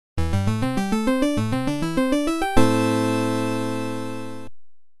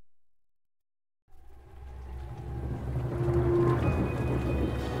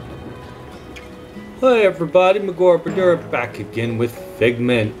Hi everybody, MagoraBadura back again with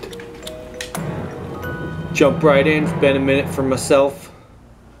Figment. Jump right in, it's been a minute for myself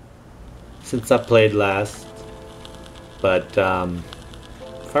since I played last. But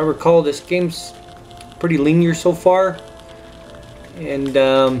if I recall, this game's pretty linear so far. And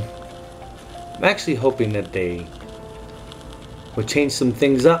I'm actually hoping that they would change some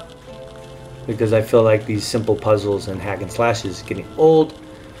things up, because I feel like these simple puzzles and hack and slashes are getting old.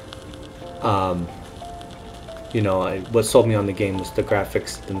 You know, what sold me on the game was the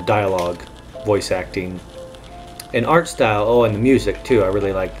graphics and the dialogue, voice acting, and art style. Oh, and the music too. I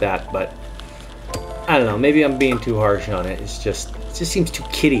really like that. But I don't know. Maybe I'm being too harsh on it. It just seems too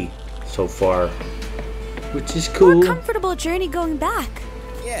kiddie so far, which is cool. More comfortable journey going back.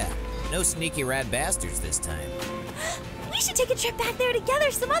 Yeah, no sneaky rat bastards this time. We should take a trip back there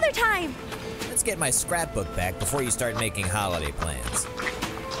together some other time. Let's get my scrapbook back before you start making holiday plans.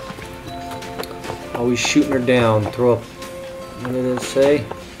 Always shooting her down. Throw up. What did it say?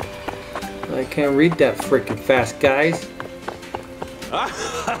 I can't read that freaking fast, guys.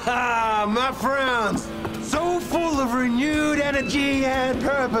 My friends, so full of renewed energy and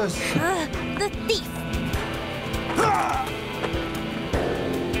purpose. The thief.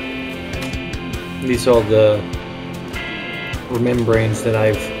 These are all the remembrance that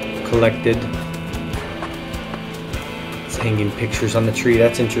I've collected. It's hanging pictures on the tree.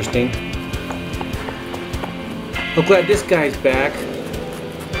 That's interesting. I'm glad this guy's back.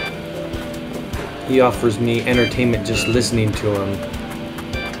 He offers me entertainment just listening to him.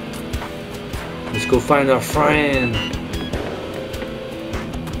 Let's go find our friend.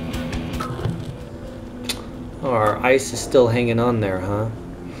 Oh, our ice is still hanging on there, huh?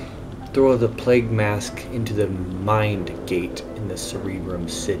 Throw the plague mask into the mind gate in the Cerebrum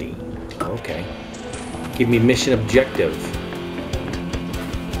City. Okay. Give me mission objective.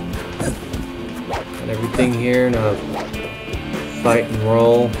 Got everything here, now fight and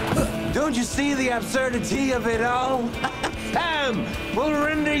roll. Don't you see the absurdity of it all? Time will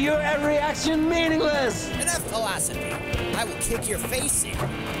render your every action meaningless. Enough philosophy. I will kick your face in.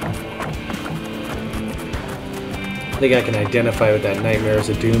 I think I can identify with that nightmare as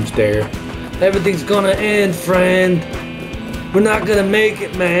a doomsdayer. Everything's gonna end, friend. We're not gonna make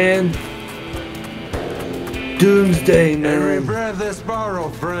it, man. Doomsday, man. Every breath is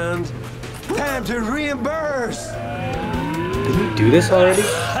borrowed, friend. Time to reimburse. Did we do this already?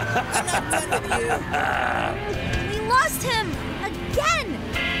 We lost him again.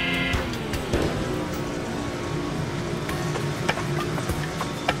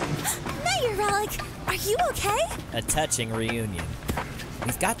 Mayor Relic, are you okay? A touching reunion.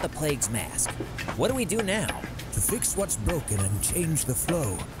 We've got the plague's mask. What do we do now? To fix what's broken and change the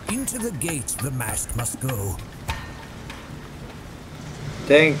flow, into the gate the mask must go.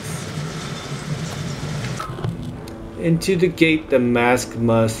 Thanks. Into the gate the mask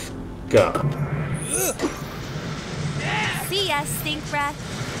must go. See ya, stink breath.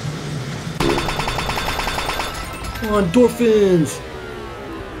 Endorphins!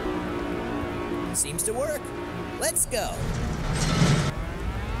 Seems to work. Let's go.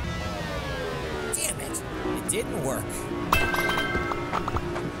 Damn it. It didn't work.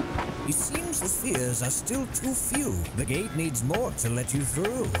 It seems the fears are still too few. The gate needs more to let you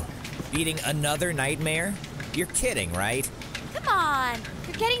through. Beating another nightmare? You're kidding, right? Come on,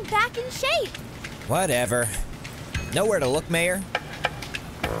 you're getting back in shape. Whatever. Nowhere to look, Mayor?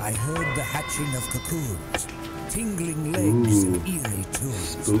 I heard the hatching of cocoons, tingling legs and eerie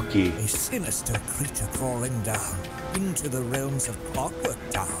toes. Spooky. A sinister creature crawling down into the realms of Clockwork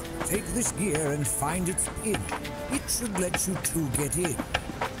Town. Take this gear and find its pin. It should let you two get in.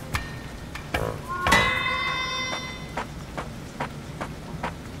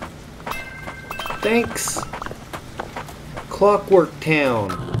 Thanks. Clockwork Town.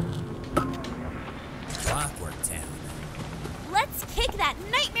 Clockwork Town. Let's kick that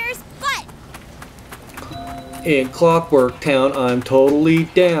nightmare's butt. In Clockwork Town, I'm totally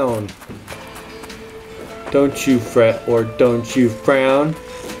down. Don't you fret or don't you frown.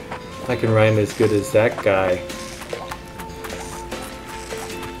 I can rhyme as good as that guy.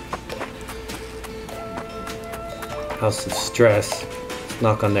 House of Stress. Let's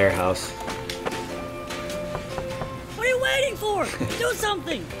knock on their house. What are you waiting for? Do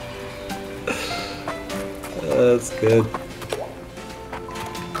something! That's good.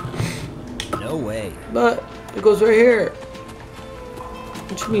 No way. But it goes right here.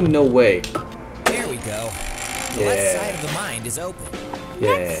 What you mean, no way? There we go. The left side of the mind is open.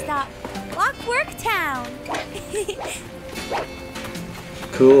 Next Yeah. stop, Clockwork Town.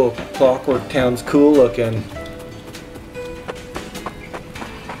 Cool. Clockwork Town's cool looking.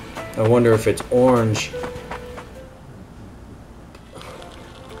 I wonder if it's orange.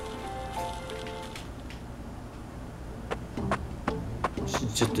 This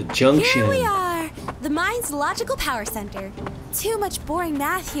is just a junction. Here we are, the mind's logical power center. Too much boring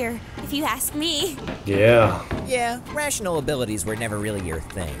math here, if you ask me. Yeah. Yeah, rational abilities were never really your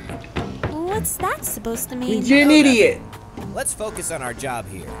thing. What's that supposed to mean? You're an idiot. Let's focus on our job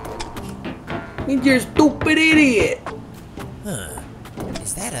here. You're a stupid idiot. Huh.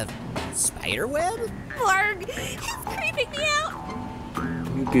 Is that a spider web? Blarg, he's creeping me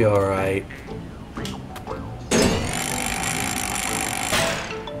out. You'll be alright.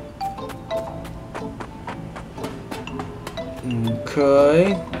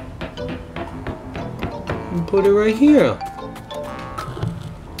 Okay. And put it right here.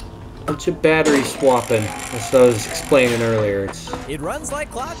 What's your battery swapping? That's what I was explaining earlier. It's It runs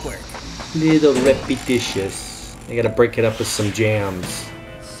like clockwork. a little repetitious. I gotta break it up with some jams.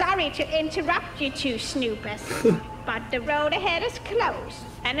 Sorry to interrupt you two snoopers, but the road ahead is closed.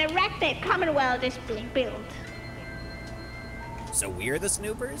 An erected Commonwealth is being built. So we're the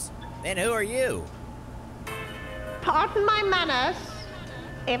snoopers? Then who are you? Pardon my manners.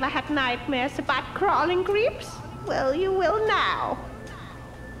 Ever had nightmares about crawling creeps? Well, you will now.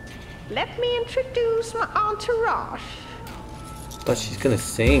 Let me introduce my entourage. Thought she's gonna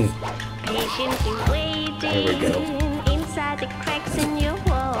sing. Patiently waiting There we go. inside the cracks in your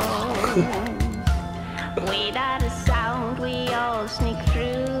wall. Without a sound, we all sneak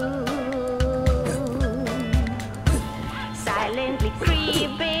through. Silently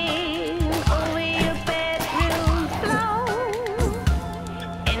creeping over your bedroom floor.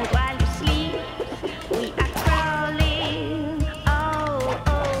 And while you sleep, we are crawling all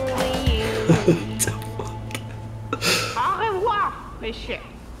over you. Au revoir, monsieur.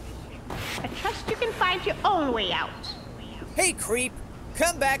 I trust you can find your own way out. Hey, creep!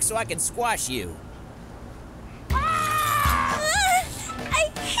 Come back so I can squash you. I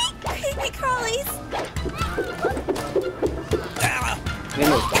hate creepy crawlies.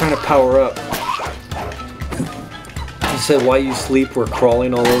 Man, I was trying to power up. You said while you sleep, we're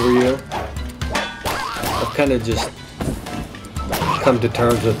crawling all over you. I've kind of just come to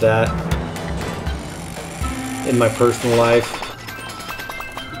terms with that in my personal life.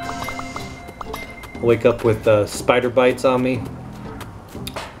 I wake up with spider bites on me.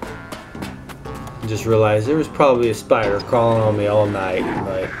 And just realized there was probably a spider crawling on me all night.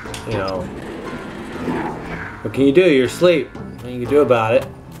 But, you know, what can you do? You're asleep. Nothing you can do about it.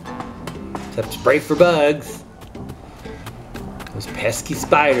 Except spray for bugs. Those pesky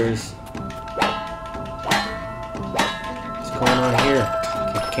spiders. What's going on here?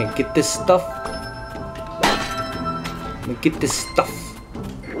 Can't get this stuff. Let me get this stuff.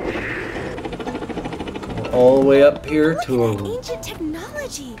 All the way up here to a... ancient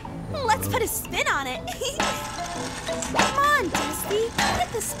technology. Let's put a spin on it. Come on, Dusty.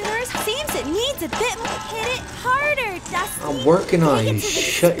 Hit the spinners. Seems it needs a bit more. Hit it harder, Dusty. I'm working on Take you. it to the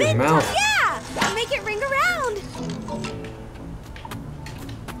Shut your spin mouth. top. Yeah, make it ring around.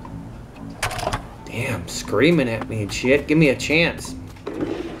 Damn, screaming at me and shit. Give me a chance.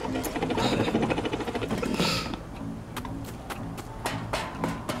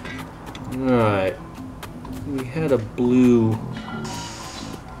 Alright. We had a blue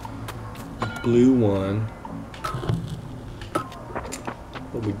one.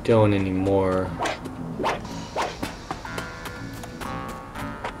 But we don't anymore.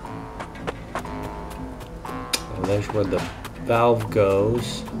 Oh, there's where the valve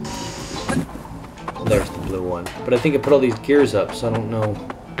goes. There's the blue one. But I think I put all these gears up, so I don't know.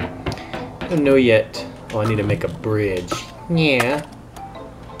 I don't know yet. Oh, I need to make a bridge. Yeah.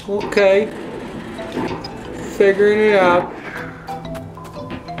 Okay. Figuring it out.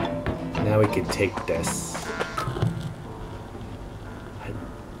 Now we can take this.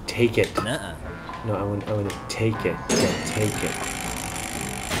 Take it. Nuh-uh. No, I want to take it. Yeah, take it.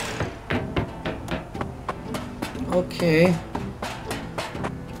 Okay.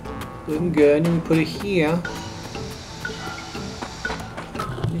 Looking good. Let me put it here.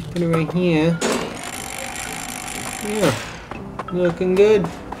 Just put it right here. Yeah. Looking good.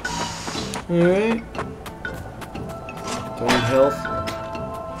 Alright. Do I need health?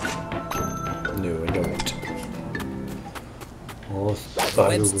 No, I don't. Oh, spider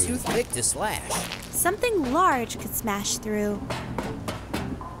Web's web. too thick to slash. Something large could smash through.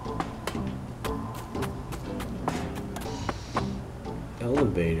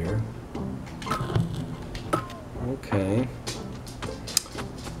 Elevator. Okay.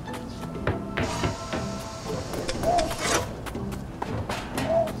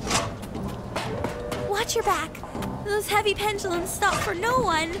 Watch your back. Those heavy pendulums stop for no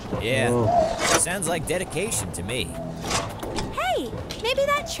one. Yeah, Oh. sounds like dedication to me. Hey, maybe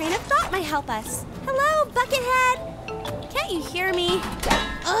that train of thought might help us. Hello, Buckethead. Can't you hear me?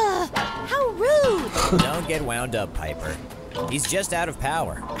 Ugh, how rude. Don't get wound up, Piper. He's just out of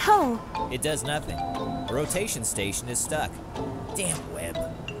power. Oh, It does nothing. The rotation station is stuck. Damn web.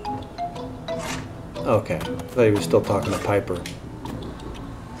 Okay. I thought he was still talking to Piper.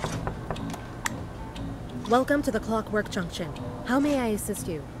 Welcome to the Clockwork Junction. How may I assist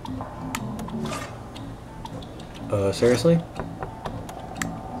you? Seriously?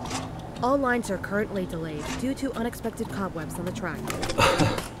 All lines are currently delayed due to unexpected cobwebs on the track.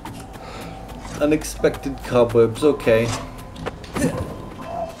 Unexpected cobwebs, okay.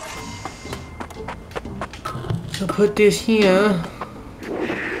 So put this here.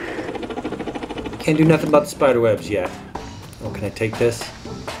 Can't do nothing about the spider webs yet. Oh, can I take this?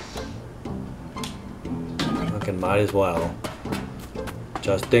 Fucking might as well.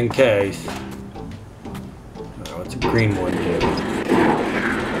 Just in case. Oh, what's a green one do?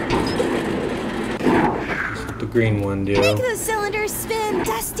 What's the green one do? make the cylinders spin,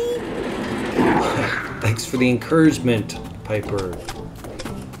 Dusty. Thanks for the encouragement, Piper.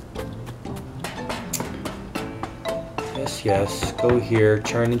 Yes, yes. Go here.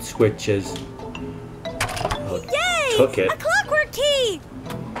 Turn and switches. Oh, Yay! took it. A clockwork key.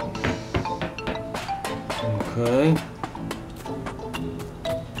 Okay.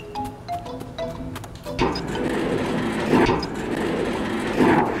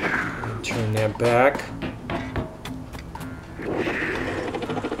 Turn that back.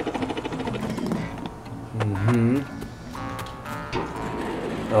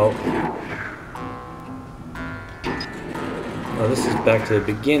 Oh. Oh, this is back to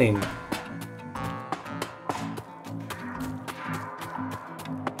the beginning.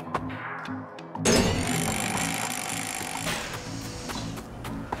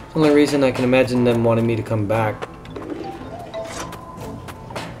 Only reason I can imagine them wanting me to come back.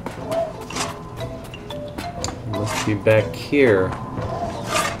 Must be back here.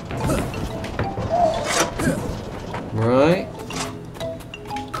 Right?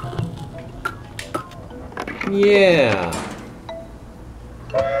 Yeah.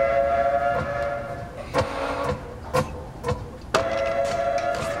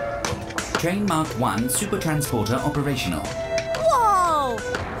 Train Mark 1 Super Transporter operational. Whoa!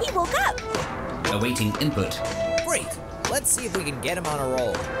 He woke up. Awaiting input. Great. Let's see if we can get him on a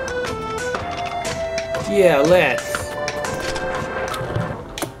roll. Yeah, let's.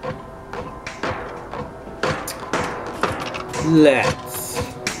 Let's.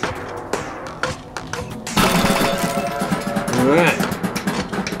 Alright.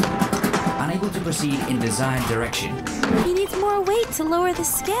 Unable to proceed in desired direction. He needs more weight to lower the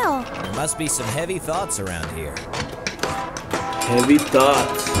scale. There must be some heavy thoughts around here. Heavy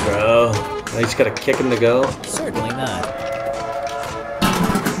thoughts, bro. I just gotta kick him to go. Certainly not.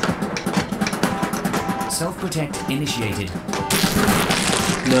 Self-protect initiated.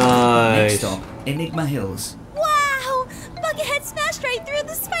 Next Nice. stop, Enigma Hills. Wow! Buckethead smashed right through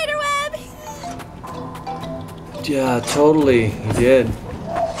the spider web. Yeah, totally. He did.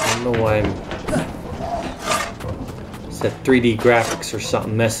 I don't know why I'm... It's that 3D graphics or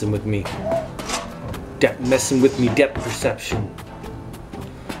something messing with me. Messing with me depth perception.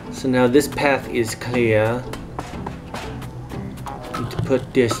 So now this path is clear. Need to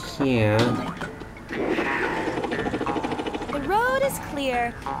put this here. The road is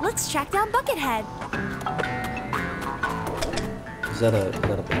clear. Let's track down Buckethead. Is that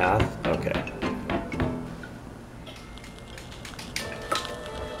a path? Okay.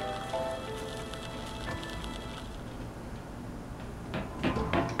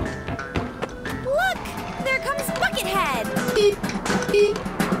 Look! There comes Buckethead! Beep, beep.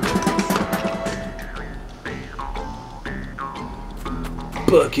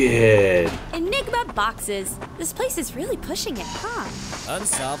 Buckethead. Enigma boxes. This place is really pushing it, huh?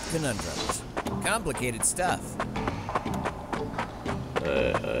 Unsolved conundrums. Complicated stuff.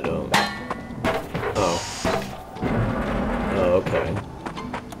 I don't... Oh. Oh, okay.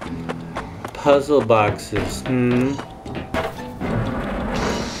 Puzzle boxes.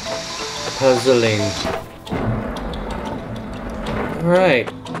 Puzzling. Alright.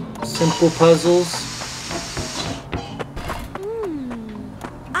 Simple puzzles.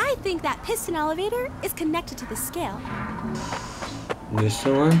 I think that piston elevator is connected to the scale. This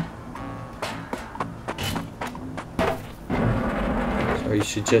one? So are you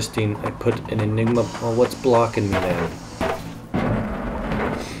suggesting I put an enigma? Oh, what's blocking me now?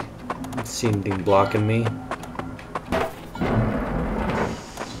 I see anything blocking me?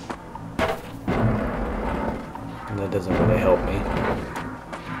 And the that doesn't really help me.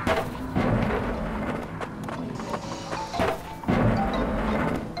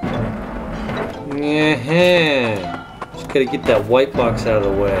 Yeah, just gotta get that white box out of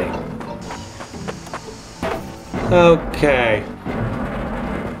the way. Okay.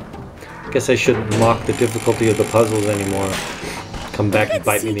 Guess I shouldn't mock the difficulty of the puzzles anymore. Come back and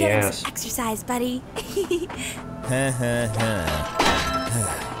bite me in the ass. Exercise, buddy.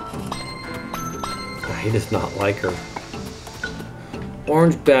 He does not like her.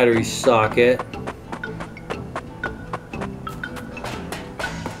 Orange battery socket.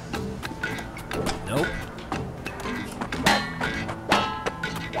 Nope.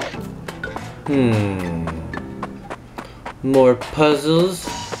 More puzzles.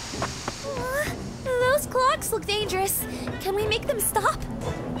 Those clocks look dangerous. Can we make them stop?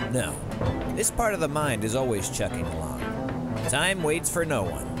 No. This part of the mind is always chugging along. Time waits for no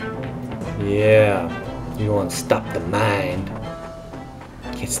one. Yeah, you don't want to stop the mind.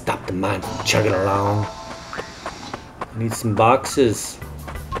 Can't stop the mind from chugging along. I need some boxes.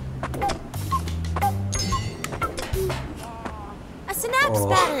 A synapse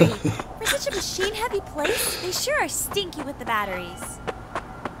battery. For such a machine-heavy place, they sure are stinky with the batteries.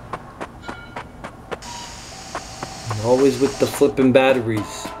 Always with the flipping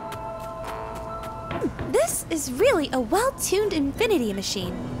batteries. This is really a well-tuned infinity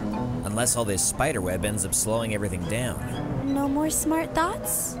machine. Unless all this spiderweb ends up slowing everything down. No more smart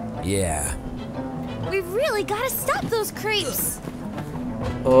thoughts? Yeah. We've really got to stop those creeps.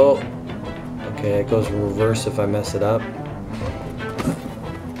 Oh. Okay, it goes in reverse if I mess it up.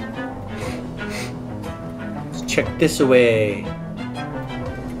 Let's check this away.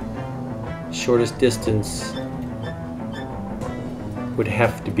 Shortest distance would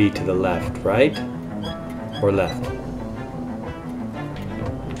have to be to the left, right? Or left?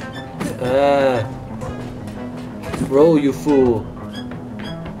 Roll, you fool.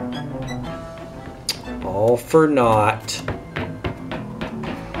 All for naught.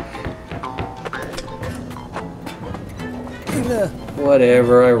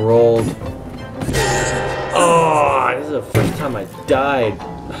 Whatever, I rolled. Oh, this is the first time I died.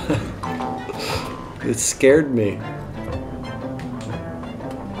 It scared me.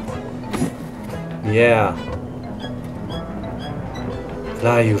 Yeah.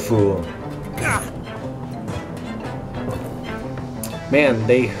 Fly, you fool. Man,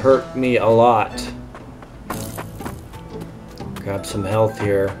 they hurt me a lot. Grab some health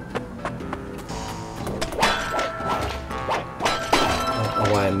here. I don't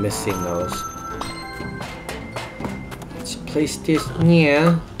know why I'm missing those. Let's place this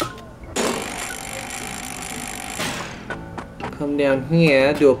here. Come down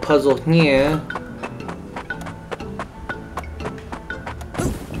here, do a puzzle here.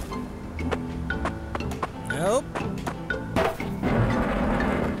 Nope.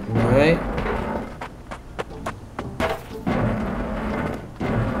 Alright.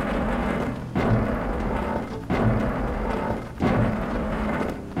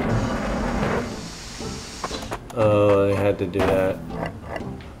 Oh, I had to do that.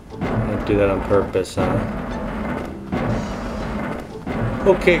 I had to do that on purpose, huh?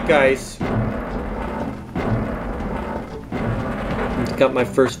 Okay, guys. Got my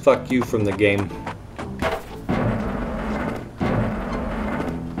first fuck you from the game.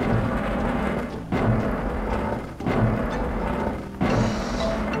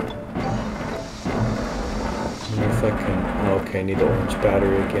 If I can. Okay, I need the orange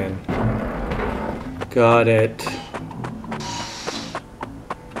battery again. Got it.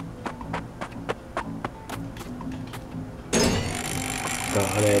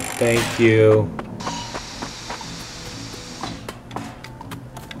 Got it. Thank you.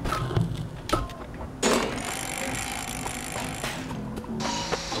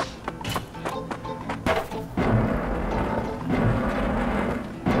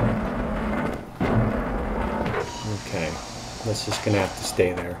 Okay. That's just gonna have to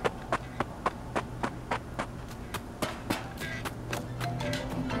stay there.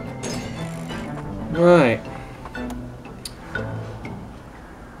 Right.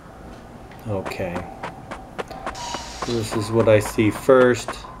 Okay. This is what I see first.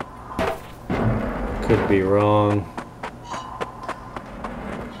 Could be wrong.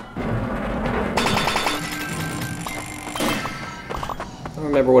 I don't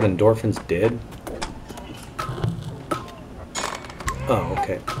remember what endorphins did. Oh,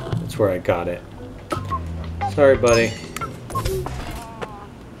 okay. That's where I got it. Sorry, buddy.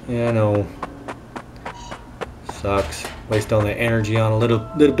 Yeah, I know. Sucks. Waste all that energy on a little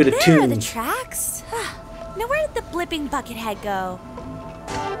bit of tunes. There are the tracks. Now where did the blipping buckethead go?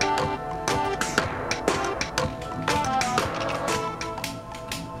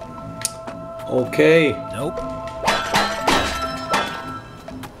 Okay. Nope.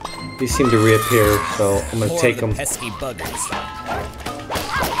 These seem to reappear, so I'm gonna More take of the them. pesky buggers.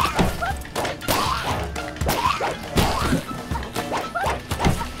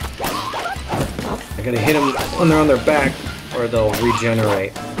 I gotta hit them when they're on their back, or they'll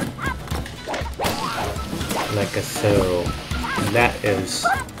regenerate. Like so. And that is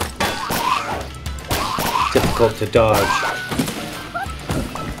difficult to dodge.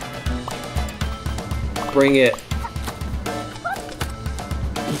 Bring it.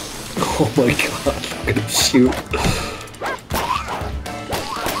 Oh my god, I'm gonna shoot.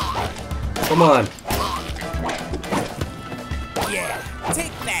 Come on. Yeah,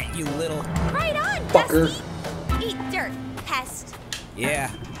 take that, you little... Right on, Fucker. Dusty. Eat dirt, pest. Yeah.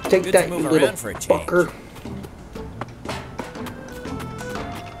 Take Good that, to you move little around for a change. fucker.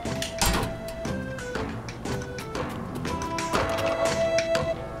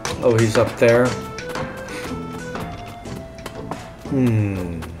 Oh, he's up there.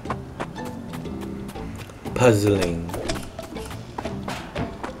 Puzzling.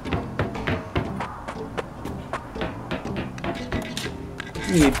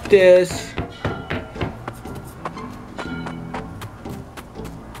 Need this.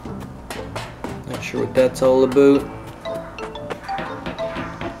 Not sure what that's all about.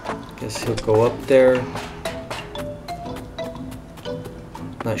 Guess he'll go up there.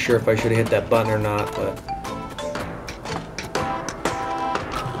 Not sure if I should have hit that button or not, but...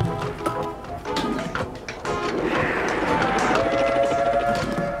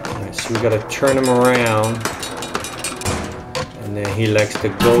 Alright, so we gotta turn him around. And then he likes to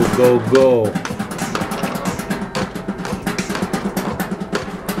go, go, go.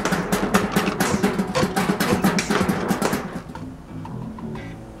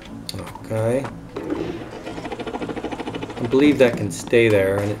 Okay. I believe that can stay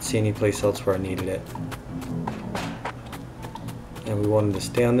there. I didn't see any place else where I needed it. And we wanted to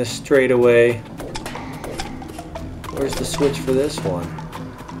stay on this straightaway. Where's the switch for this one?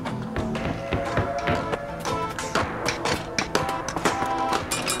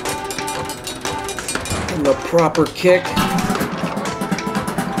 And the proper kick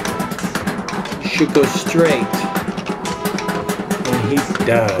should go straight. And he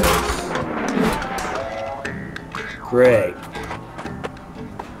does. Great.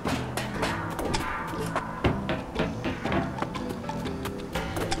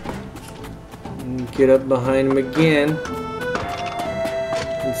 And get up behind him again.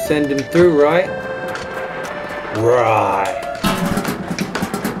 And send him through, right? Right.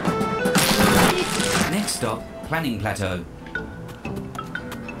 Next stop, Planning Plateau.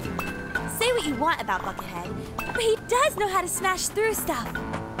 Say what you want about Buckethead, but he does know how to smash through stuff.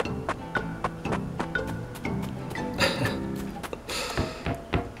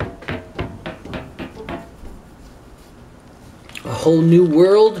 A whole new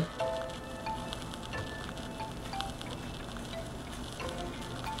world?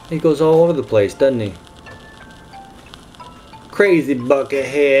 He goes all over the place, doesn't he? Crazy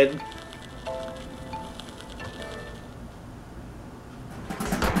Buckethead.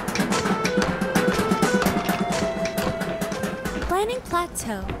 Planning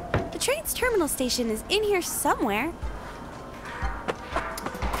Plateau. The train's terminal station is in here somewhere.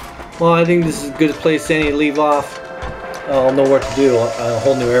 Well, I think this is a good place to leave off. I'll know what to do, a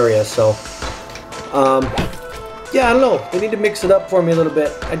whole new area, so... yeah, I don't know. They need to mix it up for me a little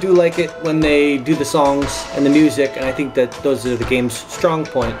bit. I do like it when they do the songs and the music, and I think that those are the game's strong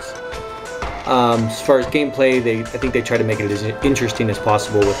points. As far as gameplay, I think they try to make it as interesting as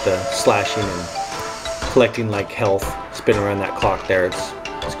possible with the slashing and collecting like health, spinning around that clock there.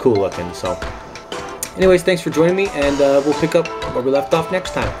 It's cool looking. So, anyways, thanks for joining me, and we'll pick up where we left off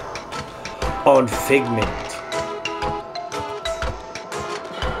next time on Figment.